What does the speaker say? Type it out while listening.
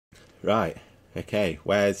Right. Okay.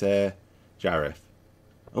 Where's Jareth?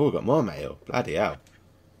 Oh, we've got more mail. Bloody hell.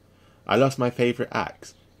 I lost my favourite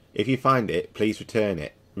axe. If you find it, please return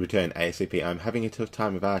it. Return ASAP. I'm having a tough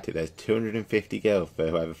time without it. There's 250 gil for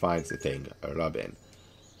whoever finds the thing. Robin.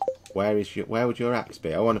 Where would your axe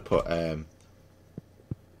be? I want to put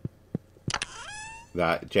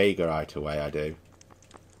that Jagerite away, I do.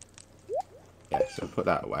 Yeah, so put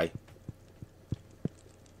that away.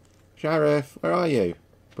 Sheriff, where are you,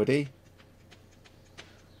 buddy?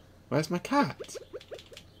 Where's my cat?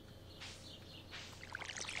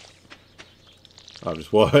 I've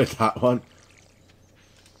just watered that one.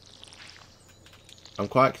 I'm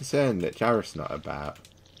quite concerned that Jareth's not about.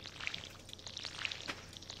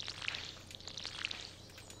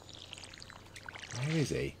 Where is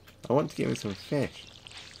he? I want to give him some fish.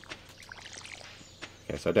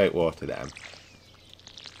 Okay, so I don't water them.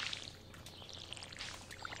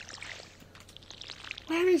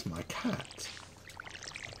 Where is my cat?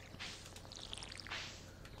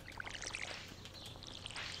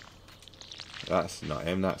 That's not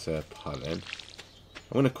him, that's a pollen.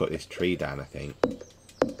 I'm going to cut this tree down, I think.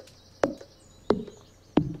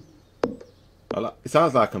 It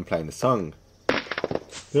sounds like I'm playing the song.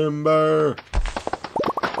 Timber!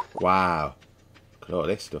 Wow. Look at all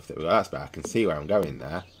this stuff that we got. That's better. I can see where I'm going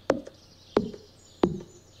there.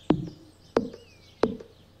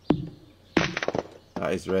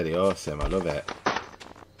 That is really awesome. I love it.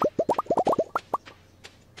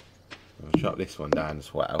 I'll chop this one down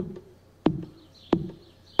as well.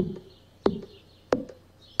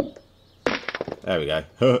 There we go.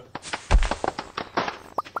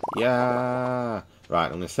 Yeah. Right,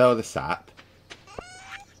 I'm going to sell the sap.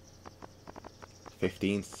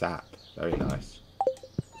 15 sap. Very nice.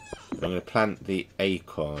 I'm going to plant the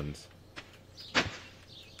acorns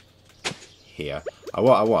here.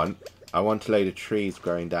 What I want a load of trees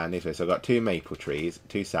growing down this way. So I've got 2 maple trees,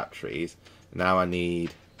 2 sap trees. Now I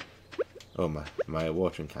need... Oh, my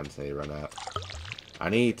watering can's nearly run out. I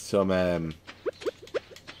need some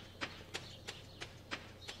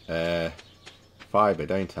fibre,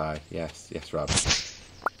 don't I? Yes, Rob.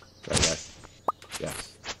 There we go.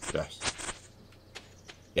 Yes.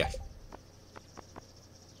 Yes.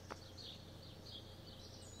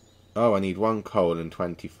 Oh, I need 1 coal and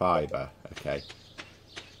 20 fibre. Okay.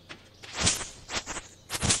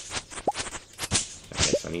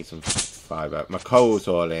 Okay, so I need some fibre. My coal's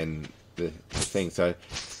all in the thing, so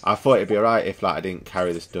I thought it'd be alright if I didn't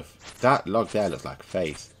carry the stuff. That log there looks like a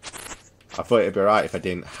face. I thought it'd be alright if I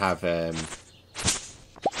didn't have it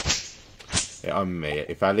on me.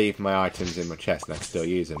 If I leave my items in my chest and I can still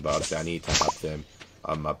use them, but obviously I need to have them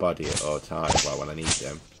on my body at all times when I need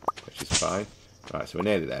them, which is fine. Right, so we're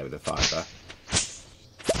nearly there with the fibre.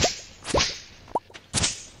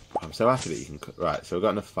 I'm so happy that you can... Right, so we've got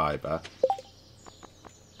enough fibre.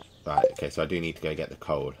 Right, okay, so I do need to go get the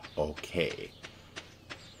coal. Okay.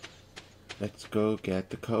 Let's go get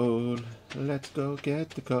the coal. Let's go get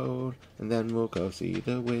the coal. And then we'll go see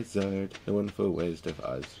the wizard. The wonderful Wizard of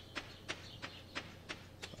Oz.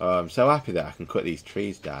 Oh, I'm so happy that I can cut these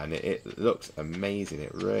trees down. It looks amazing.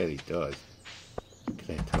 It really does.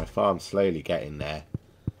 My farm's slowly getting there.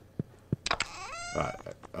 Right.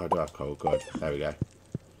 Oh, I do have coal. Good. There we go.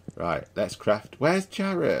 Right. Let's craft. Where's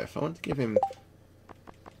Jareth? I want to give him...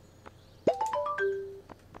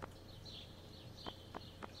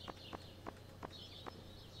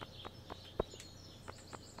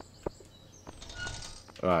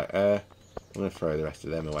 Right. I'm going to throw the rest of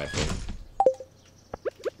them away, I think.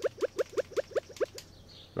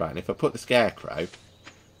 Right, and if I put the scarecrow...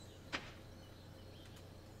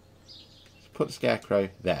 Put the scarecrow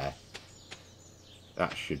there.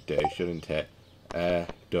 That should do, shouldn't it?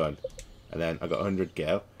 Done. And then I got 100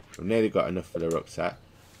 gil. I've nearly got enough for the rucksack.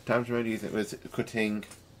 Time to use it was cutting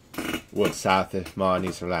wood south of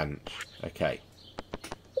Marnie's ranch. Okay.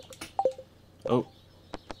 Oh.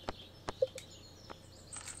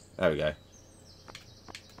 There we go.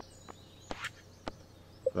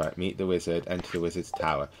 Right, meet the wizard, enter the wizard's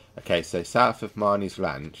tower. Okay, so south of Marnie's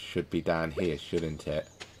ranch should be down here, shouldn't it?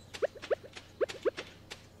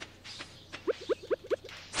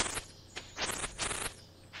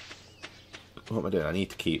 What am I doing? I need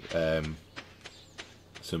to keep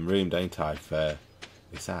some room, don't I, for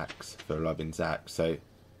this axe, for Robin's axe. So,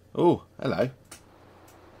 oh, hello.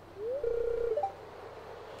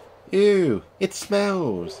 Ew, it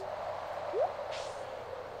smells.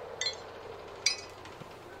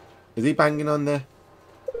 Is he banging on the...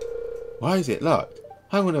 Why is it locked?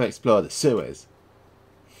 I want to explore the sewers.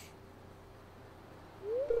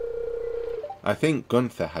 I think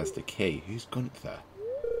Gunther has the key. Who's Gunther?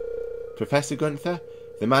 Professor Gunther?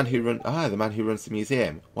 The man who runs the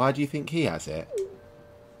museum. Why do you think he has it?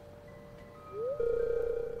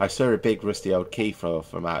 I saw a big rusty old key fall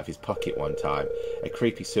from out of his pocket one time. A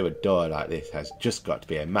creepy sewer door like this has just got to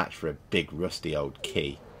be a match for a big rusty old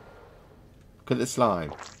key. Look at the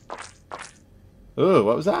slime. Oh,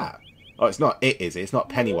 what was that? Oh, it's not it, is it? It's not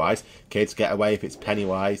Pennywise. Kids, get away if it's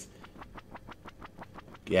Pennywise.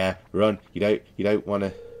 Yeah, run. You don't want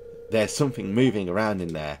to... There's something moving around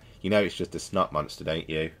in there. You know it's just a snot monster, don't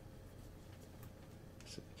you?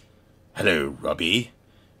 Hello, Robbie.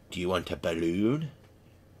 Do you want a balloon?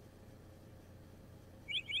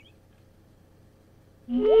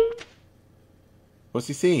 What's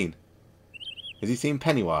he seen? Has he seen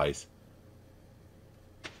Pennywise?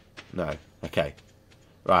 No. Okay.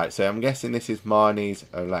 Right, so I'm guessing this is Marnie's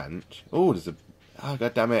lunch. Oh, there's a... Oh,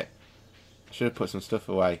 god damn it. I should have put some stuff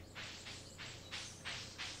away.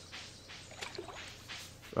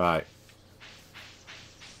 Right.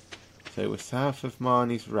 So we're south of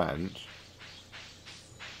Marnie's ranch.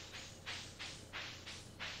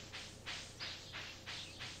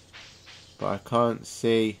 But I can't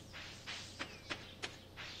see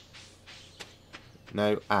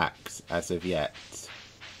no axe as of yet.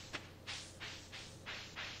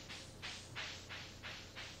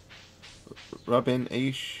 Robin, are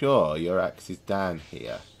you sure your axe is down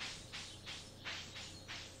here?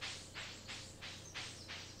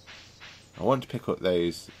 I want to pick up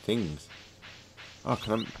those things. Oh,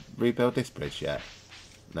 can I rebuild this bridge yet?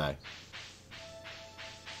 No.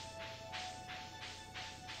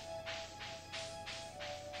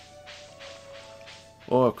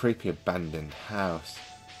 Oh, a creepy abandoned house.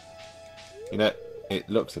 You know, it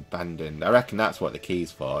looks abandoned. I reckon that's what the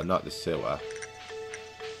key's for, not the sewer.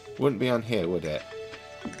 Wouldn't be on here, would it?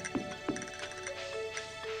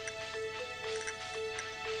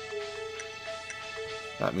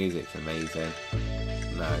 That music's amazing.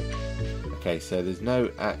 No. Okay, so there's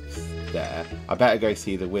no axe there. I better go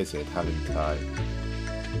see the wizard, haven't I?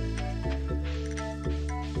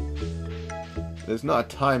 There's not a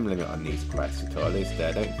time limit on these quests at all, is there?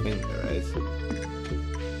 I don't think there is.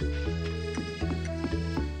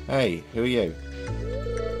 Hey, who are you?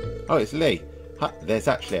 Oh, it's Lee. There's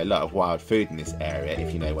actually a lot of wild food in this area,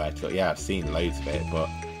 if you know where to look. Yeah, I've seen loads of it, but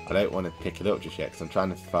I don't want to pick it up just yet, because I'm trying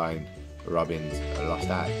to find Robin's lost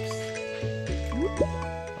axe.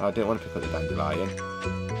 Oh, I don't want to pick up the dandelion.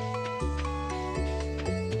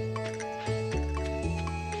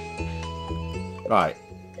 Right,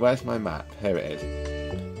 where's my map? Here it is.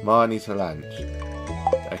 Marnie's lunch.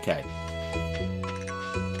 Okay.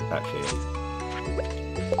 Actually,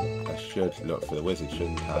 I should look for the wizard,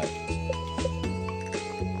 shouldn't I?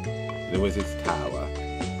 The wizard's tower.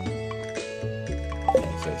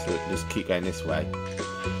 Okay, so just keep going this way.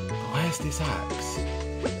 Where's this axe?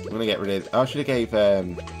 I'm gonna get rid of... I should have gave...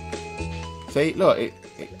 See, look, it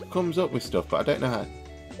comes up with stuff, but I don't know how to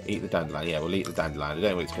eat the dandelion. Yeah, we'll eat the dandelion. I don't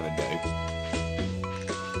know what it's gonna do.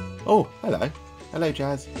 Oh, hello. Hello,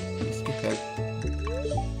 Jazz. Skip in.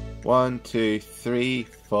 1, 2, 3,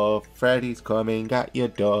 4. Freddy's coming at your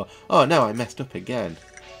door. Oh no, I messed up again.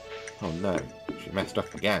 Oh no, she messed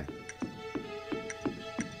up again.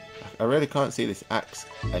 I really can't see this axe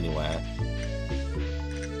anywhere.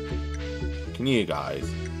 Can you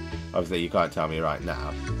guys? Obviously you can't tell me right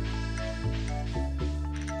now.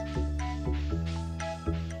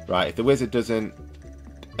 Right, if the wizard doesn't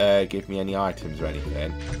give me any items or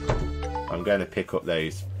anything, I'm going to pick up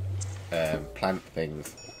those plant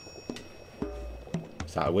things.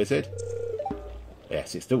 Is that a wizard?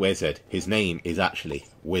 Yes, it's the wizard. His name is actually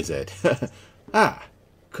Wizard. Ah,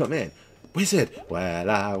 come in. Wizard! Well,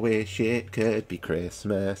 I wish it could be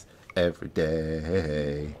Christmas every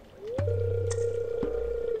day.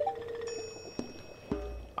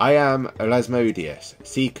 I am Lasmodius,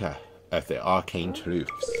 seeker of the arcane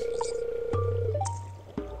truths.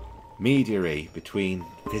 Mediary between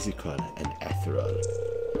physical and ethereal.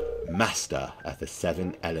 Master of the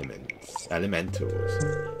 7 elementals.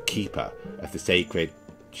 Keeper of the sacred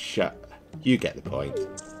You get the point.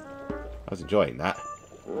 I was enjoying that.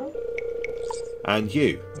 And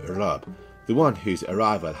you, Rob, the one whose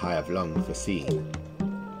arrival I have long foreseen.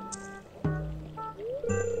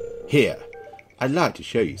 Here, I'd like to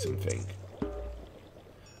show you something.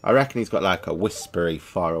 I reckon he's got like a whispery,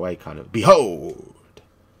 far away kind of... Behold!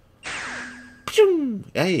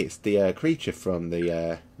 Hey, it's the creature from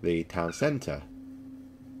the town centre.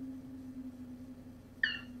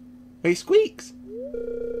 Oh, he squeaks!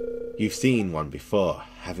 You've seen one before,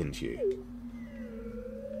 haven't you?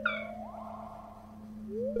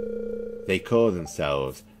 They call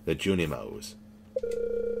themselves the Junimos.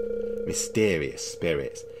 Mysterious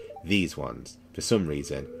spirits. These ones For some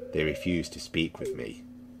reason, they refuse to speak with me.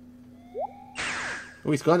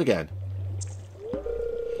 Oh, he's gone again.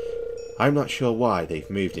 I'm not sure why they've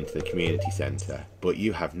moved into the community centre, but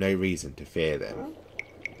you have no reason to fear them.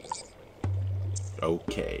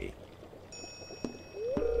 Okay.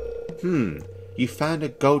 You found a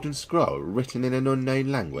golden scroll written in an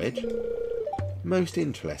unknown language? Most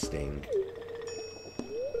interesting.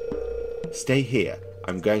 Stay here.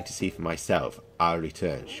 I'm going to see for myself. I'll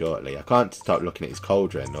return shortly. I can't stop looking at his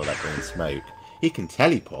cauldron and all that green smoke. He can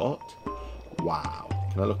teleport? Wow.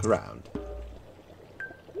 Can I look around?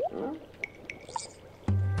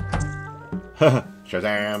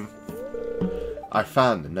 Shazam! I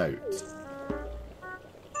found the note.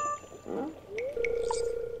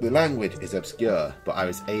 The language is obscure, but I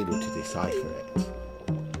was able to decipher it.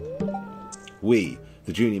 We,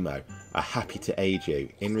 the Junimo, are happy to aid you.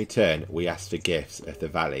 In return, we ask for gifts of the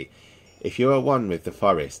valley. If you are one with the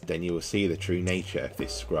forest, then you will see the true nature of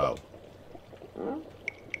this scroll.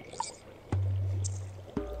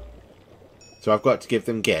 So I've got to give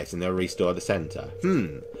them gifts and they'll restore the centre.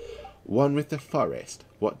 One with the forest.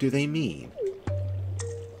 What do they mean?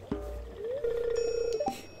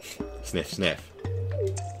 Sniff, sniff.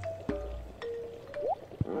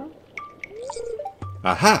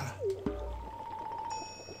 Aha!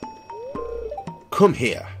 Come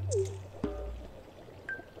here.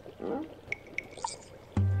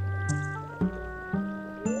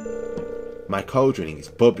 My cauldron is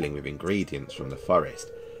bubbling with ingredients from the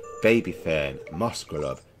forest. Baby fern, moss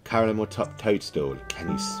grub, caramel top toadstool.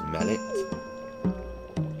 Can you smell it?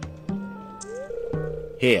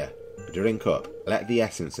 Here, drink up. Let the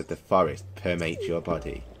essence of the forest permeate your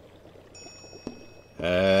body.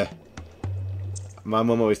 My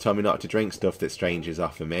mum always told me not to drink stuff that strangers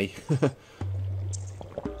offer me.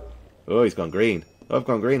 Oh, he's gone green. Oh, I've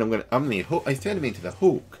gone green. I'm the hook. He's turning me into the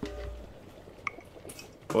Hulk.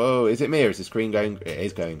 Whoa, is it me or is the screen going? It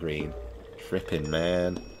is going green. Tripping,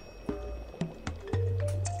 man.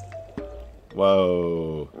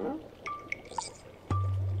 Whoa.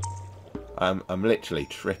 I'm literally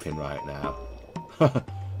tripping right now.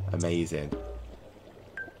 Amazing.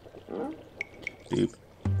 Doop.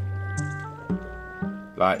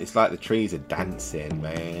 It's like the trees are dancing,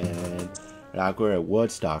 man. Like we're at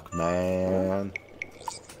Woodstock, man.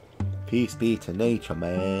 Peace be to nature,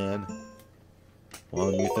 man.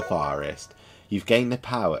 One with the forest. You've gained the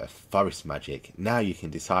power of forest magic. Now you can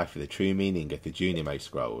decipher the true meaning of the Junimo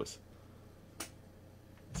scrolls.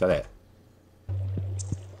 Is that it?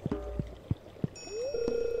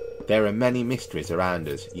 There are many mysteries around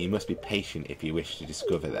us. You must be patient if you wish to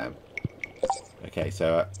discover them. Okay,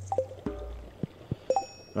 so...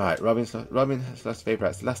 right, Robin's last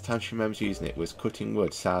favourite. The last time she remembers using it was cutting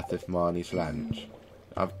wood south of Marnie's ranch.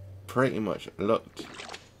 I've pretty much looked.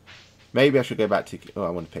 Maybe I should go back to... oh, I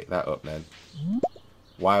want to pick that up then.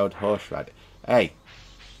 Wild horseradish. Hey!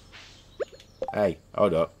 Hey,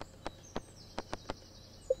 hold up.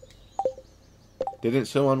 Didn't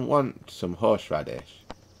someone want some horseradish?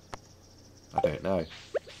 I don't know.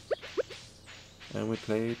 And we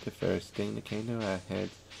played the first thing that came to our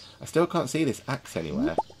heads. I still can't see this axe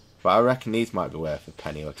anywhere. But I reckon these might be worth a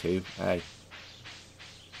penny or two. Hey.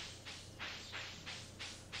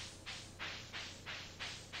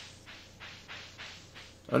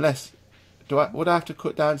 Unless... would I have to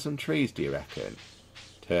cut down some trees, do you reckon?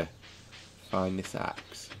 To find this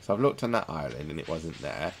axe? So I've looked on that island and it wasn't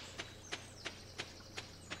there.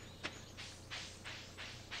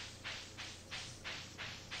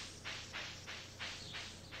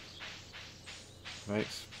 I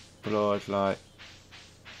explored like...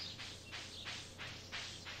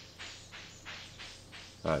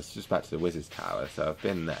 oh, it's just back to the Wizard's Tower, so I've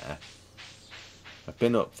been there. I've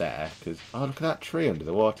been up there, because... oh, look at that tree under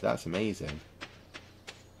the water, that's amazing.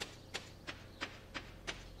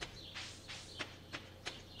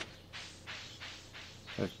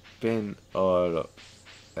 I've been all up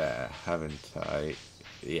there, haven't I?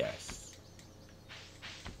 Yes.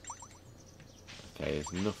 Okay,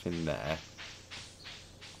 there's nothing there.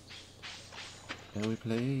 And we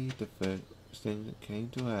played the first thing that came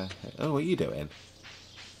to our head. Oh, what are you doing?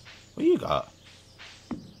 What you got?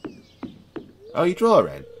 Oh, you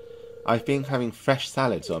drawing? I've been having fresh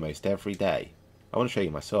salads almost every day. I want to show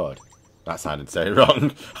you my sword. That sounded so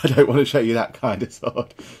wrong. I don't want to show you that kind of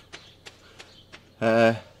sword.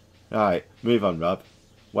 Right, move on, Rob.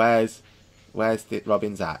 Where's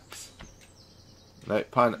Robin's axe? No,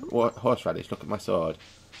 horseradish. Look at my sword.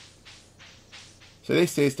 So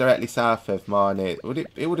this is directly south of Marnie.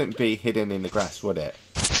 It wouldn't be hidden in the grass, would it?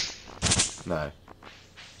 No.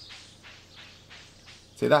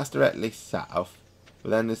 See, that's directly south.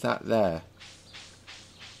 But then there's that there.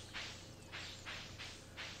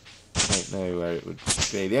 know where it would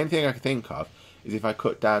be. The only thing I can think of is if I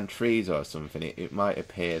cut down trees or something, it might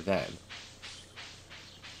appear then.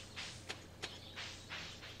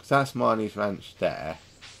 Because that's Marnie's ranch there.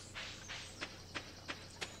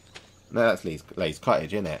 No, that's Lay's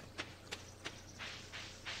cottage, isn't it?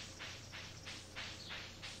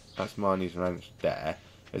 That's Marnie's ranch there.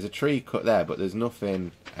 There's a tree cut there, but there's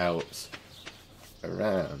nothing else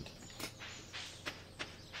around.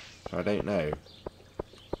 So I don't know.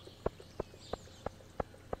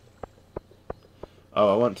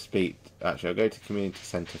 Oh, I want to speak... Actually, I'll go to community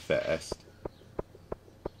centre first.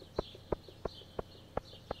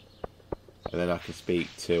 And then I can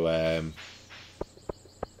speak to...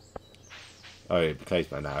 Oh, it'd be closed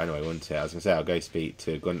by now anyway, wouldn't it? I was going to say, I'll go speak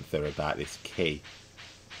to Gunther about this key.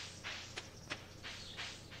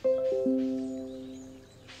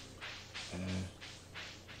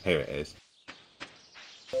 Here it is.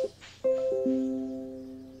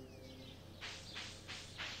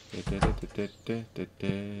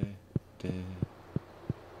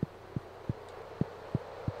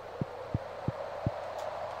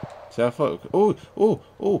 So I thought, oh,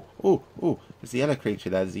 there's a yellow creature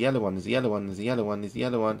there, there's a yellow one, there's a yellow one, there's a yellow one, there's a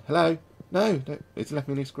yellow one. Hello? No, it's left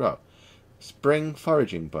me a new scroll. Spring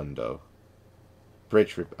foraging bundle.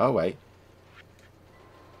 Bridge oh wait.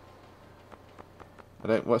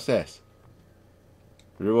 What's this?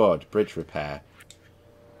 Reward, bridge repair.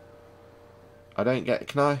 I don't get,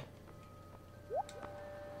 can I?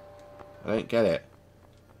 I don't get it.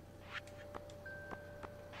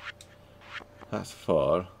 That's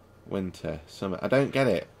fall, winter, summer. I don't get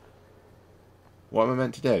it. What am I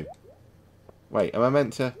meant to do? Wait, am I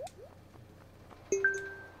meant to...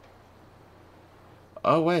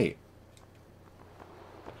 Oh, wait.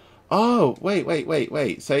 Oh,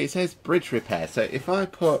 wait. So it says bridge repair. So if I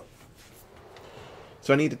put...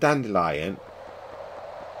 So I need a dandelion.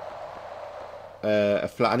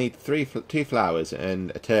 I need two flowers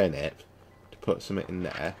and a turnip to put something in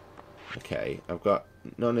there. Okay, I've got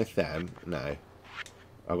none of them. No.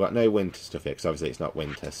 I've got no winter stuff here because obviously it's not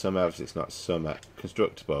winter. Summer, obviously it's not summer.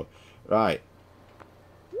 Constructible. Right.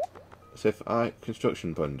 So if I...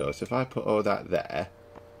 Construction bundle. So if I put all that there...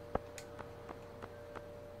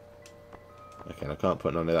 Okay, and I can't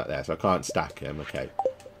put none of that there, so I can't stack them. Okay.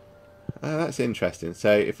 That's interesting.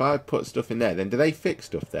 So if I put stuff in there, then do they fix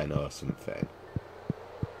stuff then or something?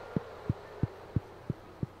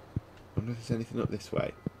 I wonder if there's anything up this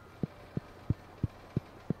way.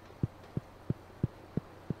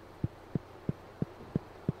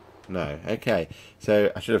 No. Okay.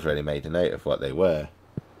 So I should have really made a note of what they were.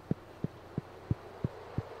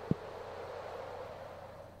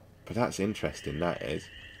 But that's interesting, that is.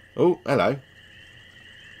 Oh, hello.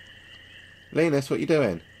 Linus, what you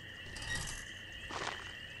doing?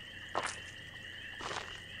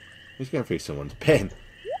 He's going through someone's pin.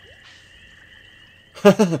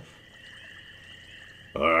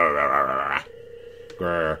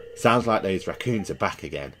 Sounds like those raccoons are back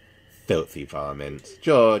again. Filthy varmints.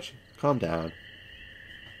 George, calm down.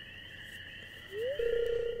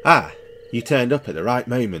 Ah, you turned up at the right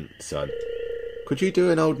moment, son. Could you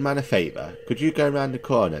do an old man a favour? Could you go round the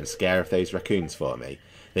corner and scare off those raccoons for me?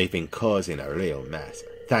 They've been causing a real mess.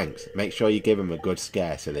 Thanks. Make sure you give them a good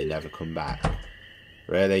scare so they never come back.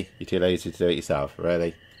 Really? You're too lazy to do it yourself?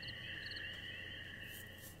 Really?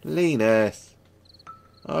 Linus.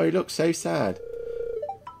 Oh, he looks so sad.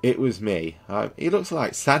 It was me. He looks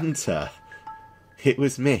like Santa. It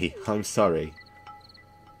was me. I'm sorry.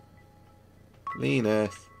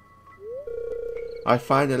 Linus. I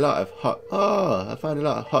find a lot of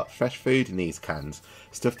hot, fresh food in these cans.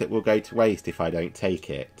 Stuff that will go to waste if I don't take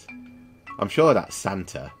it. I'm sure that's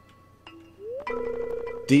Santa.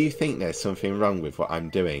 Do you think there's something wrong with what I'm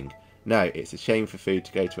doing? No, it's a shame for food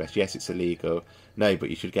to go to waste. Yes, it's illegal. No, but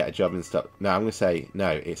you should get a job and stop. No, I'm going to say, no,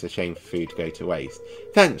 it's a shame for food to go to waste.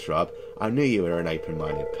 Thanks, Rob. I knew you were an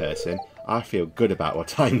open-minded person. I feel good about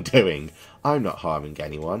what I'm doing. I'm not harming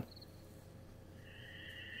anyone.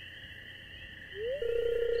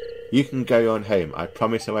 You can go on home. I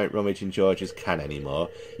promise I won't rummage in George's can anymore.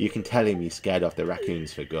 You can tell him you scared off the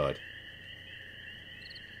raccoons for good.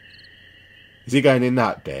 Is he going in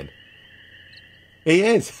that bin? He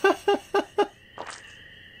is.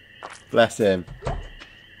 Bless him.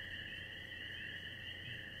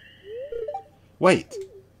 Wait.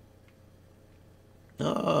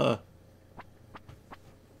 Oh.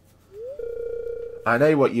 I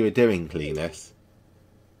know what you were doing, Linus.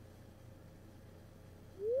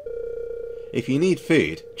 If you need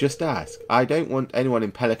food, just ask. I don't want anyone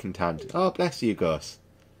in Pelican Town to... Oh, bless you, Gus.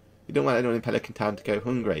 You don't want anyone in Pelican Town to go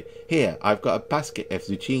hungry. Here, I've got a basket of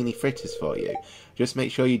zucchini fritters for you. Just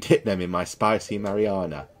make sure you dip them in my spicy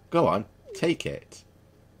Mariana. Go on, take it.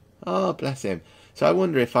 Oh, bless him. So I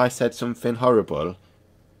wonder if I said something horrible,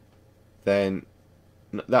 then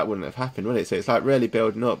that wouldn't have happened, would it? So it's like really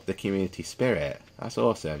building up the community spirit. That's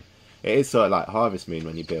awesome. It is sort of like Harvest Moon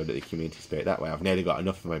when you build up the community spirit that way. I've nearly got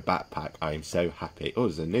enough for my backpack. I am so happy. Oh,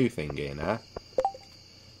 there's a new thing in here.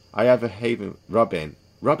 I have a haven. Robin,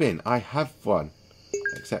 I have one.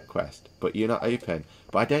 Accept quest. But you're not open.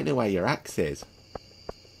 But I don't know where your axe is.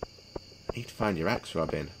 I need to find your axe,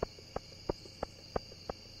 Robin.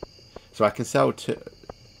 So I can sell two.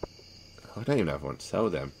 I don't even know if I want to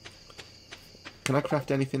sell them. Can I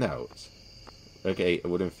craft anything else? Okay, a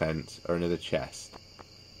wooden fence or another chest.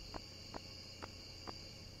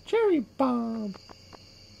 Cherry bomb.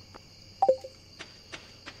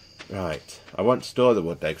 Right, I want to store the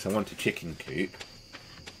wood though because I want a chicken coop.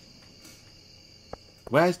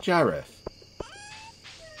 Where's Jareth?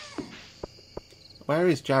 Where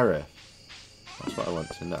is Jareth? That's what I want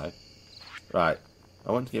to know. Right,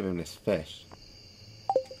 I want to give him this fish.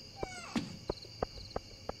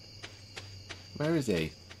 Where is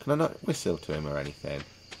he? Can I not whistle to him or anything?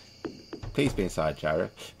 Please be inside,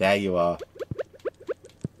 Jareth. There you are.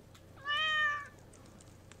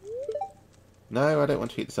 No, I don't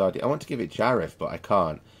want to eat the sardine. I want to give it Jareth, but I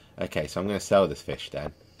can't. Okay, so I'm going to sell this fish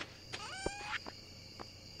then.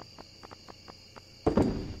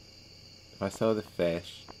 If I sell the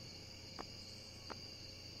fish...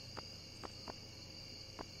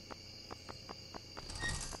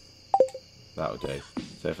 That'll do.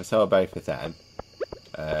 So if I sell both of them,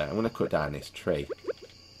 I'm going to cut down this tree.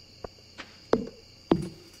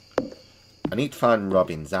 I need to find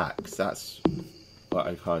Robin's axe. That's what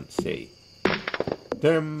I can't see.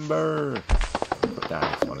 Timber! Put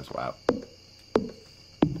down this one as well.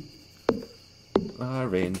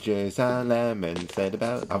 Oranges and lemons said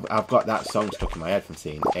about... I've got that song stuck in my head from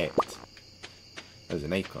seeing it. There's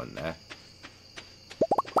an acorn there.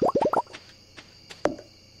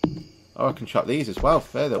 Oh, I can chop these as well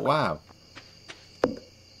further. Wow.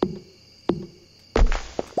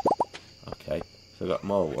 Okay, so I've got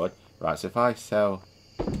more wood. Right, so if I sell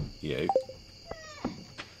you,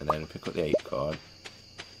 and then pick up the acorn.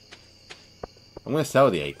 I'm going to sell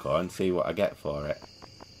the acorn and see what I get for it.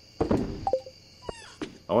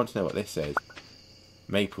 I want to know what this is.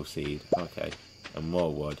 Maple seed. Okay. And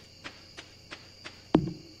more wood.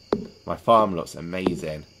 My farm looks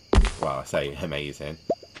amazing. Well, I say amazing.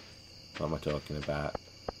 What am I talking about?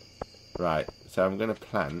 Right. So I'm going to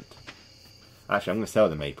plant. Actually, I'm going to sell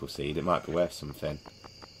the maple seed. It might be worth something.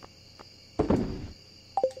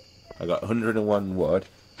 I got 101 wood.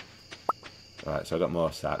 Right, so I got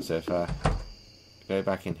more sap. So if I go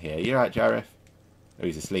back in here. You right, Jareth? Oh,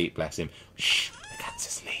 he's asleep, bless him. Shh, the cat's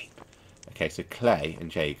asleep. Okay, so clay and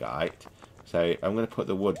jadeite. So I'm going to put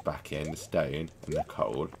the wood back in, the stone and the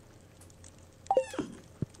coal.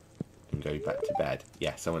 And go back to bed.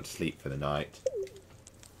 Yes, I want to sleep for the night.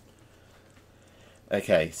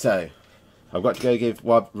 Okay, so I've got to go give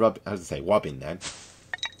Wobbin then.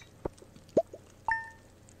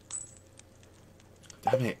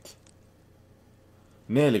 Damn it.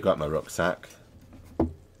 Nearly got my rucksack.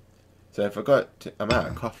 So if I got... I'm out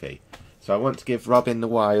of coffee. So I want to give Robin the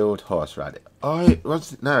wild horseradish. Oh, it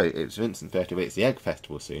was... No, it's Vincent 30. It's the Egg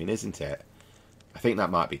Festival soon, isn't it? I think that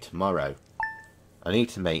might be tomorrow. I need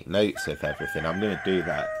to make notes of everything. I'm going to do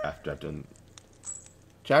that after I've done...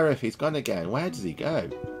 Jareth, he's gone again. Where does he go?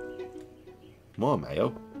 More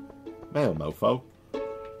mail. Mail, mofo.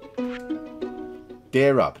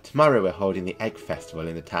 Dear Rob, tomorrow we're holding the Egg Festival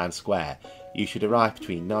in the town square. You should arrive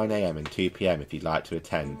between 9 AM and 2 PM if you'd like to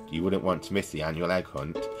attend. You wouldn't want to miss the annual egg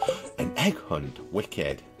hunt. An egg hunt?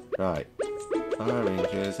 Wicked. Right.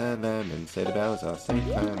 Oranges and lemons, say the bells are safe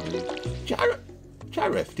family.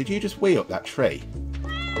 Jareth, did you just wee up that tree?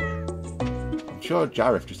 I'm sure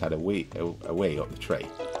Jareth just had a wee up the tree.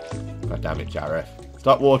 God damn it, Jareth.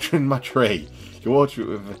 Stop watering my tree. You water it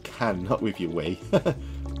with a can, not with your wee.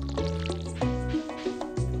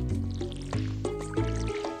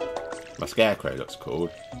 My scarecrow looks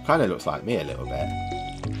cool. Kind of looks like me a little bit.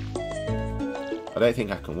 I don't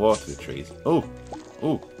think I can water the trees. Oh,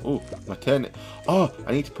 my turnip. Oh,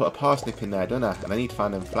 I need to put a parsnip in there, don't I? And I need to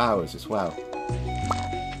find them flowers as well.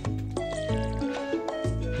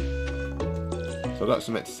 So I've got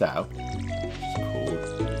something to sell, which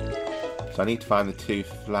is cool. So I need to find the 2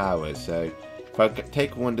 flowers. So if I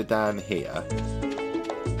take a wander down here and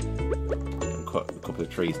cut a couple of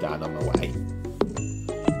trees down on my way.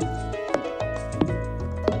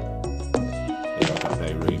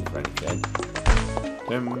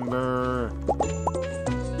 Timber. Look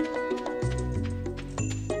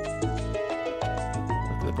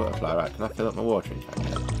at the butterfly. Right, can I fill up my watering can?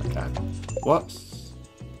 Yeah, I can.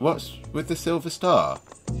 What's with the silver star?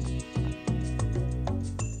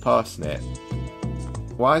 Parsnip.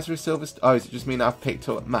 Why is there a silver star? Oh, does it just mean I've picked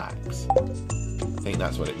up max? I think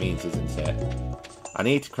that's what it means, isn't it? I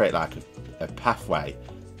need to create like a pathway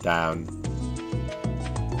down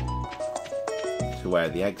to where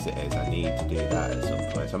the exit is. I need to do that at some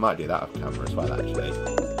point. So I might do that off camera as well, actually.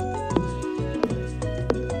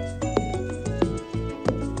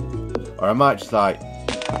 Or I might just like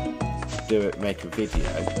make a video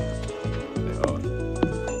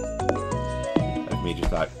of me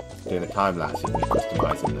just like doing a time lapse of me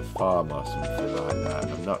customizing the farm or something like that.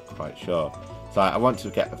 I'm not quite sure. So I want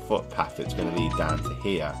to get a footpath that's going to lead down to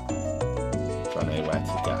here, so I know where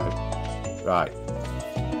to go. Right.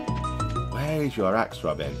 Where is your axe,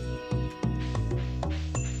 Robin?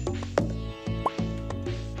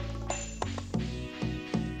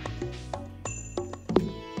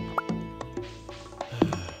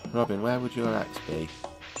 Robin, where would your axe be?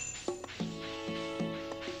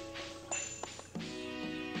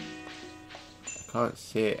 I can't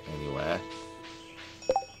see it anywhere.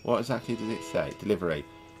 What exactly does it say? Delivery.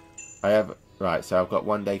 I have... Right, so I've got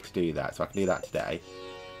 1 day to do that, so I can do that today.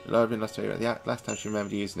 Robin, the last time she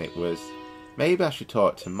remembered using it was... Maybe I should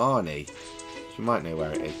talk to Marnie. She might know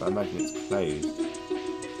where it is, but I imagine it's closed.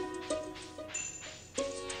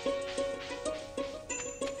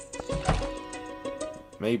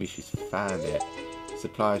 Maybe she's found it.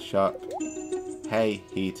 Supply shop. Hay,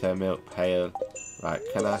 heater, milk pail. Right,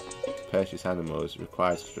 can I purchase animals?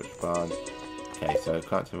 Requires construction barn. Okay, so I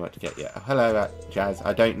can't tell me what to get yet. Oh, hello, Jazz.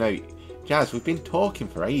 I don't know. Jazz, we've been talking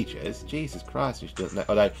for ages. Jesus Christ, and she doesn't know.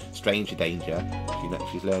 Although, stranger danger.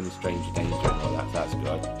 She's learning stranger danger. Oh, that's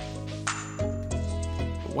good.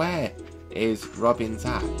 But where is Robin's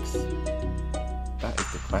axe? That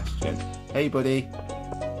is the question. Hey, buddy.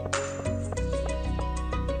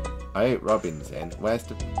 I hope Robin's in. Where's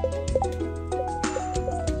the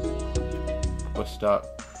bus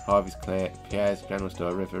stop? Harvey's Clinic, Pierre's General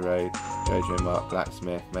Store, River Road, Jojo Mark,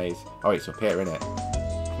 Blacksmith, Maze. Oh, it's up here, isn't it?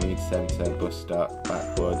 Community Centre, bus stop,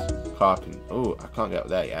 Backwoods, Carpenter. Oh, I can't get up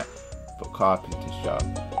there yet. But Carpenter Shop.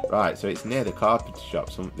 Right, so it's near the Carpenter Shop.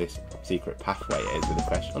 This secret pathway is with a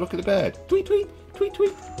fresh. Oh, look at the bird. Tweet, tweet, tweet,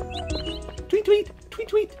 tweet. Tweet, tweet, tweet,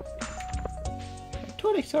 tweet. I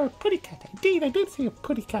thought I saw a putty cat. Indeed, I did see a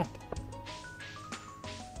putty cat.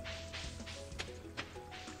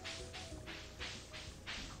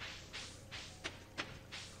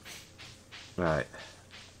 Right.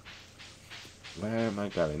 Where am I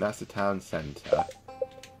going? That's the town centre.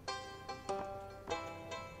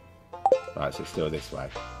 Right, so still this way.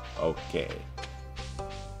 Okay.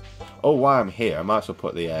 Oh, while I'm here, I might as well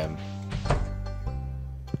put the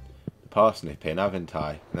parsnip in, haven't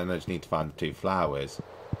I? And then I just need to find the 2 flowers.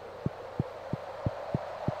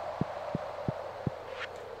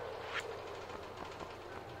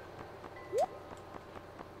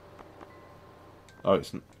 Oh,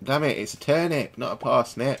 it's... Damn it, it's a turnip, not a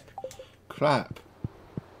parsnip. Crap.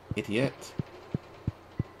 Idiot.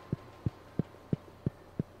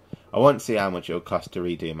 I want to see how much it'll cost to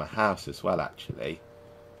redo my house as well, actually.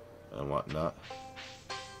 And whatnot.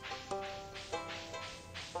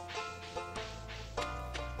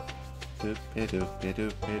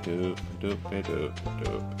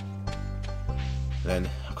 Then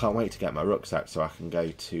I can't wait to get my rucksack so I can go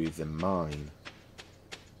to the mine.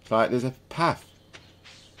 It's like there's a path.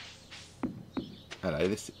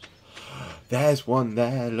 Hello, there's one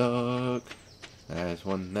there, look. There's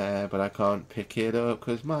one there, but I can't pick it up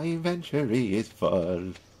because my inventory is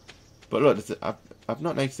full. But look, I've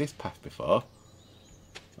not noticed this path before.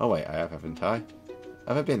 Oh wait, I have, haven't I?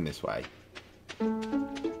 Have I been this way?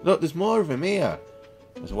 Look, there's more of them here.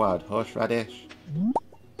 There's a wild horseradish.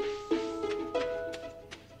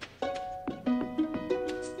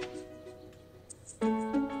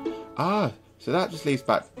 Ah, so that just leads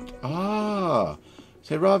back... Ah,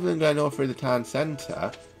 so rather than going all through the town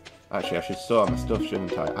centre... Actually, I should store my stuff,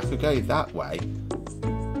 shouldn't I? I could go that way.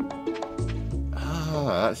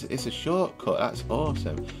 Ah, it's a shortcut. That's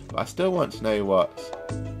awesome. But I still want to know what's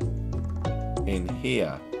in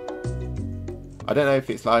here. I don't know if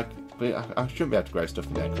it's like... But I shouldn't be able to grow stuff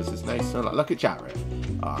in there because there's no sunlight. Look at Jareth.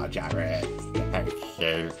 Oh, Jareth. How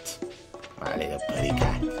cute. My little putty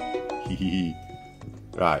cat.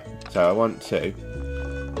 Right, so I want to...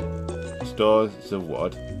 Stores of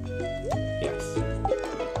wood. Yes.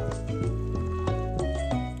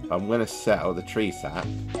 I'm going to sell the tree sap.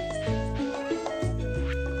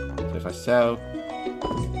 So if I sell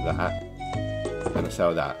that, going to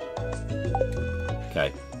sell that.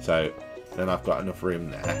 Okay, so then I've got enough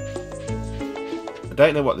room there. I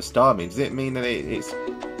don't know what the star means. Does it mean that it's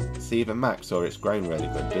either max or it's grown really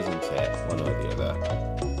good, doesn't it? One or the other.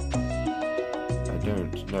 I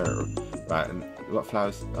don't know. Right, and what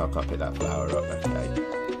flowers? Oh, I can't pick that flower up,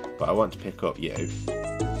 okay. But I want to pick up you.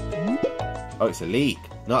 Oh, it's a leek.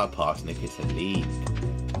 Not a parsnip, it's a leek.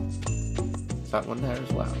 Is that one there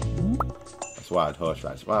as well? That's wild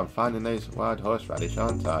horseradish. Wow, I'm finding those wild horseradish,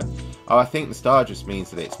 aren't I? Oh, I think the star just means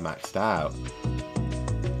that it's maxed out.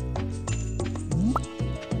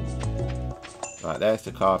 Right, there's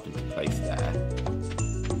the carpenter place there.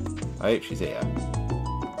 I hope she's here.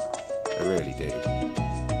 I really do.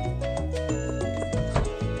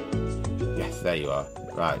 Yes, there you are.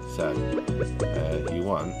 Right, so you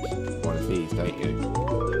want one of these, don't you?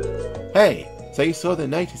 Hey, so you saw the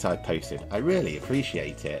notice I posted. I really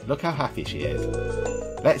appreciate it. Look how happy she is.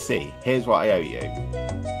 Let's see. Here's what I owe you.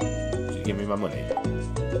 Did you give me my money?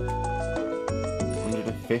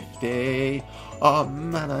 150. Oh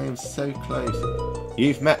man, I am so close.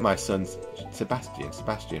 You've met my son, Sebastian.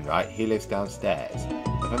 Sebastian, right? He lives downstairs.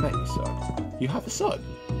 Have I met your son? You have a son?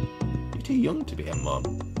 You're too young to be a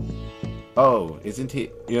mum. Oh, isn't he?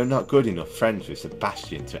 You're not good enough friends with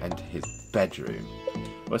Sebastian to enter his bedroom.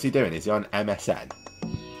 What's he doing? Is he on MSN?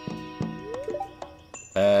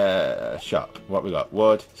 Shop. What we got?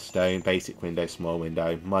 Wood, stone, basic window, small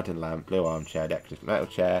window, modern lamp, blue armchair, decorative metal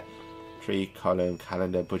chair, tree, column,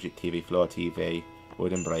 calendar, budget TV, floor TV,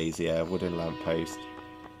 wooden brazier, wooden lamppost.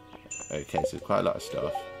 Okay, so quite a lot of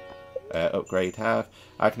stuff. Upgrade have.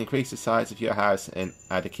 I can increase the size of your house and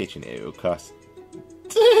add a kitchen. It will cost.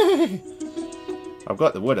 I've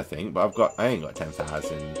got the wood, I think, but I ain't got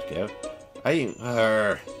 10,000 gil.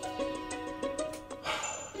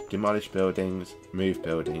 Demolish buildings, move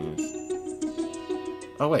buildings.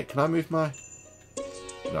 Oh wait, can I move my?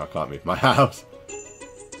 No, I can't move my house.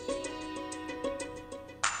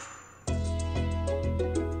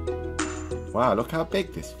 Wow, look how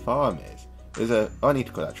big this farm is. Oh, I need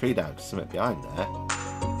to cut that tree down. There's something behind there.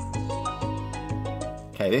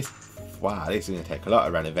 Okay, wow, this is going to take a lot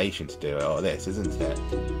of renovation to do all this, isn't it?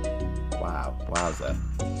 Wow, wowza.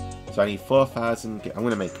 So I need 4,000. I'm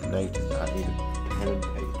going to make a note of that. I need a pen and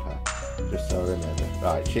paper, just so I remember.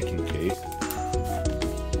 Right, chicken coop.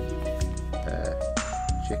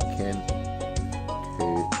 Chicken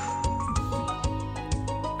coop.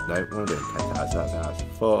 No, we're doing 10,000. That's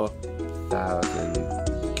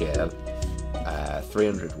 4,000 gil.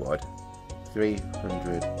 300 wood.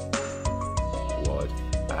 300 wood.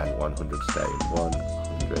 And 100 stone.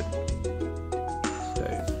 100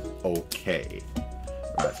 stone. Okay.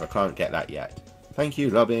 Right, so I can't get that yet. Thank you,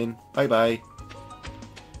 Robin. Bye bye.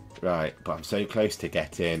 Right, but I'm so close to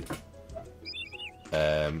getting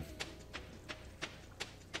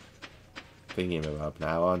thingy-my-bob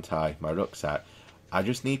now, aren't I? My rucksack. I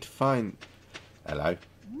just need to find. Hello.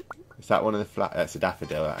 Is that one of the that's a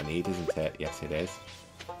daffodil that I need, isn't it? Yes, it is.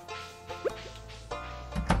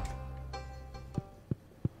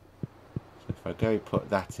 If I go put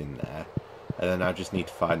that in there, and then I just need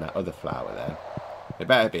to find that other flower then. It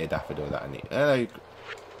better be a daffodil that I need. Hello.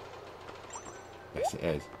 Yes, it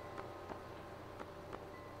is.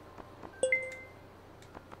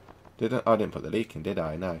 I didn't put the leek in, did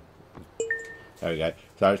I? No. There we go.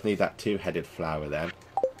 So I just need that two-headed flower then.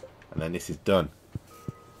 And then this is done.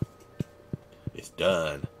 It's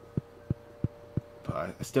done. But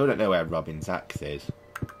I still don't know where Robin's axe is.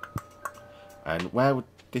 And where would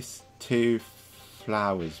this two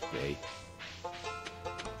flowers be?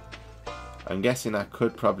 I'm guessing I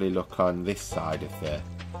could probably look on this side of the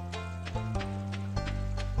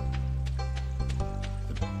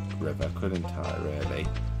river, couldn't I, really?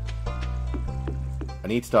 I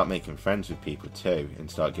need to start making friends with people too and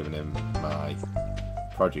start giving them my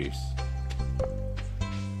produce.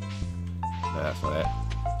 No, that's not it.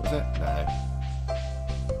 Was it? No.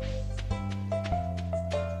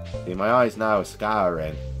 See, my eyes now are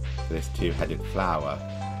scouring for this two-headed flower.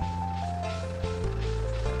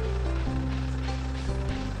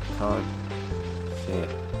 Can't see it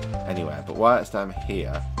anywhere. But whilst I'm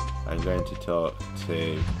here, I'm going to talk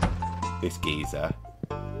to this geezer.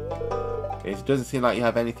 It doesn't seem like you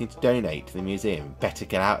have anything to donate to the museum. Better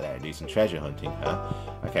get out there and do some treasure hunting, huh?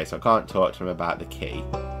 Okay, so I can't talk to him about the key.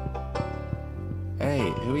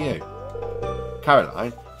 Hey, who are you?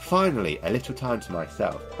 Caroline? Finally, a little time to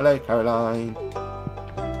myself. Hello, Caroline.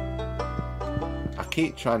 I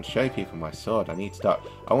keep trying to show people my sword. I need to start.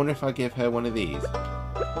 I wonder if I give her one of these.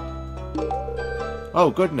 Oh,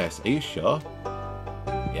 goodness. Are you sure?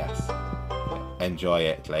 Yes. Enjoy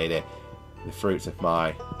it, lady. The fruits of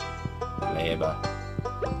my neighbour.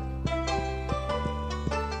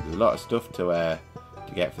 There's a lot of stuff to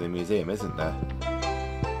get for the museum, isn't there?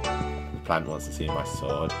 The plant wants to see my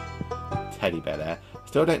sword. Teddy bear there.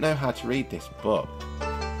 Still don't know how to read this book.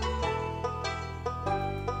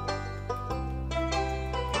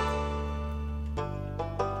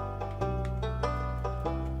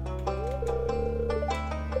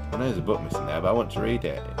 I know there's a book missing there, but I want to read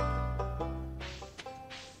it.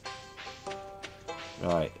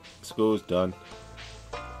 Right, school's done.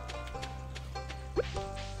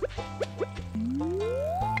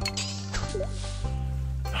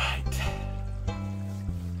 Right.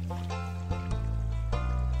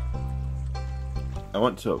 I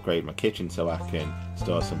want to upgrade my kitchen so I can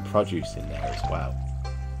store some produce in there as well.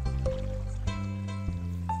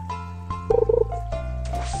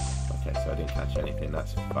 Okay, so I didn't catch anything,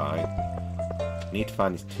 that's fine. Need to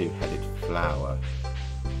find this two-headed flower.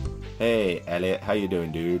 Hey, Elliot, how you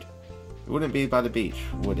doing, dude? It wouldn't be by the beach,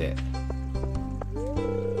 would it?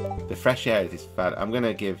 The fresh air is fad. I'm going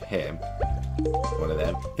to give him one of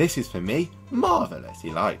them. This is for me? Marvellous, he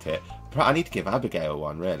liked it. I need to give Abigail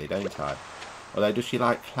one, really, don't I? Although, does she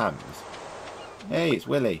like clams? Hey, it's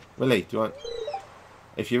Willy. Willy, do you want...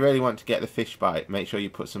 If you really want to get the fish bite, make sure you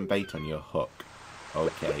put some bait on your hook.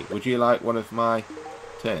 Okay, would you like one of my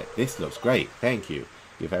turnips? This looks great, thank you.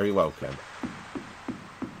 You're very welcome.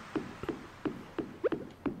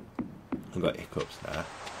 I've got hiccups now.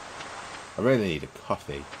 I really need a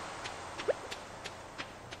coffee.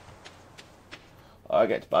 I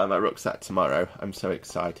get to buy my rucksack tomorrow. I'm so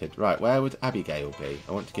excited. Right, where would Abigail be?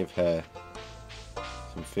 I want to give her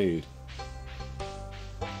some food.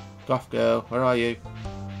 Goth girl, where are you?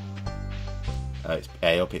 Oh, it's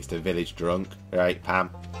up. It's the village drunk. Right, Pam.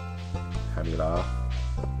 How do you laugh?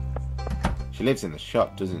 She lives in the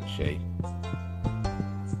shop, doesn't she?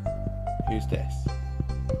 Who's this?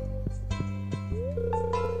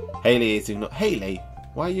 Haley is Haley,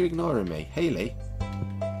 why are you ignoring me? Haley?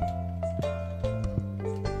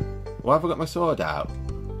 Why have I got my sword out?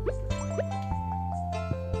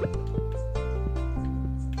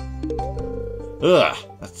 Ugh,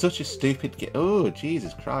 that's such a stupid oh,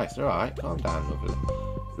 Jesus Christ. Alright, calm down, lovely.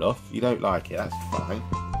 Luff, you don't like it, that's fine.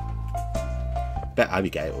 Bet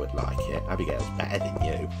Abigail would like it. Abigail's better than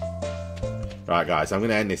you. Right, guys, I'm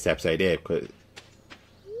going to end this episode here because...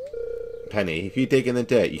 Penny, if you dig in the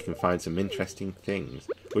dirt, you can find some interesting things.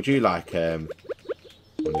 Would you like one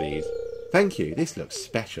of these? Thank you. This looks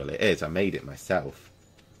special. It is. I made it myself.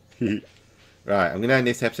 Right, I'm going to end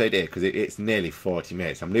this episode here because it's nearly 40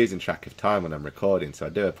 minutes. I'm losing track of time when I'm recording, so I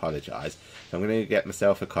do apologise. So I'm going to get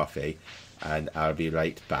myself a coffee and I'll be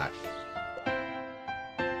right back.